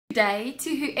Good day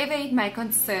to whoever it may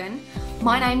concern.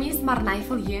 My name is Marne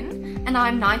Viljoen and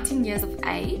I'm 19 years of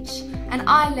age and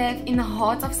I live in the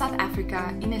heart of South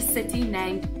Africa in a city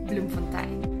named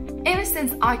Bloemfontein. Ever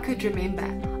since I could remember,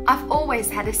 I've always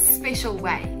had a special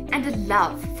way and a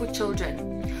love for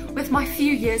children. With my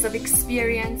few years of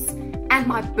experience and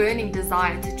my burning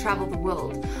desire to travel the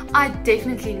world, I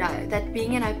definitely know that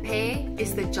being an au pair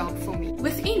is the job for me.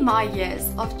 Within my years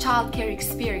of childcare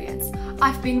experience,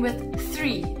 I've been with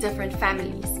 3 different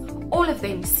families, all of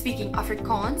them speaking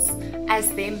Afrikaans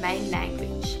as their main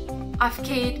language. I've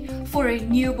cared for a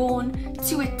newborn,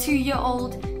 to a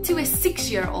 2-year-old, to a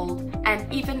 6-year-old,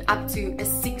 and even up to a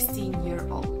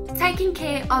 16-year-old. Taking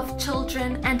care of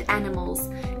children and animals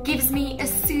gives me a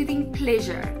soothing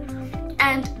pleasure,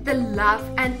 and the love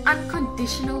and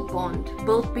unconditional bond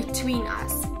built between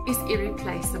us is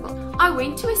irreplaceable. I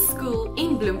went to a school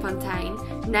in Bloemfontein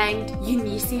named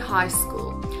Unisi High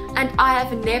School, and I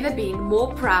have never been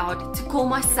more proud to call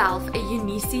myself a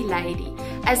Unisi lady,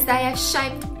 as they have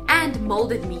shaped and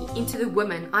molded me into the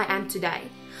woman I am today.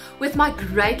 With my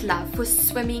great love for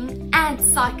swimming and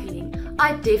cycling,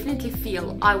 I definitely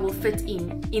feel I will fit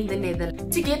in the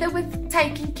Netherlands. Together with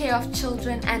taking care of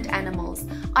children and animals,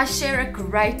 I share a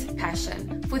great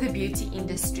passion for the beauty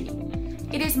industry.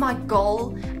 It is my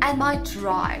goal and my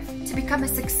drive to become a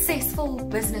successful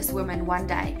businesswoman one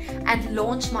day and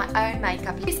launch my own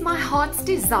makeup. It is my heart's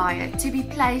desire to be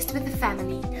placed with a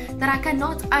family that I can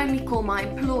not only call my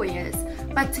employers,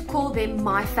 but to call them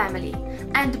my family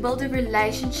and build a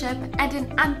relationship and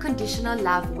an unconditional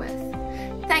love with.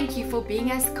 Thank you for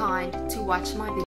being as kind to watch my video.